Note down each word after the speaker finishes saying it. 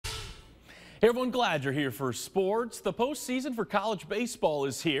Hey everyone, glad you're here for sports. The postseason for college baseball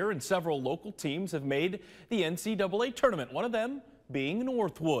is here, and several local teams have made the NCAA tournament, one of them being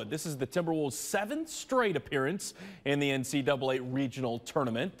Northwood. This is the Timberwolves' 7th straight appearance in the NCAA regional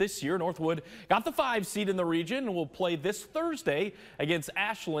tournament. This year, Northwood got the 5 seed in the region and will play this Thursday against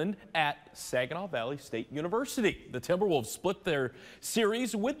Ashland at Saginaw Valley State University. The Timberwolves split their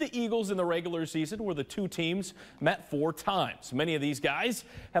series with the Eagles in the regular season, where the two teams met 4 times. Many of these guys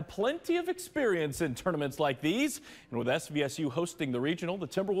have plenty of experience in tournaments like these, and with SVSU hosting the regional, the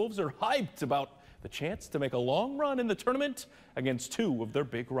Timberwolves are hyped about the chance to make a long run in the tournament against 2 of their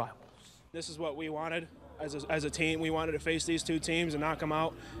big rivals. This is what we wanted as a team. We wanted to face these 2 teams and knock them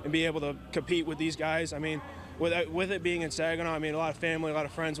out and be able to compete with these guys. I mean, with it being in Saginaw, I mean, a lot of family, a lot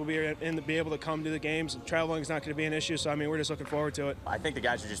of friends will be here and be able to come to the games. Traveling is not going to be an issue, so I mean, we're just looking forward to it. I think the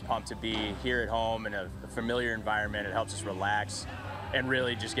guys are just pumped to be here at home in a familiar environment. It helps us relax and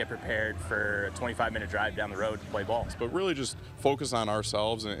really just get prepared for a 25-minute drive down the road to play ball. But really just focus on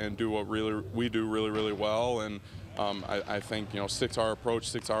ourselves and do what we do really well. And I think, stick to our approach,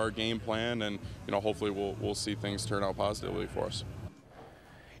 stick to our game plan, and hopefully we'll see things turn out positively for us.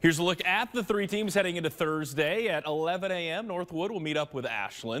 Here's a look at the 3 teams heading into Thursday. At 11 a.m., Northwood will meet up with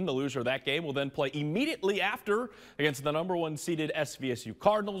Ashland. The loser of that game will then play immediately after against the #1 seeded SVSU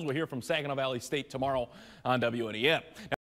Cardinals. We'll hear from Saginaw Valley State tomorrow on WNEM.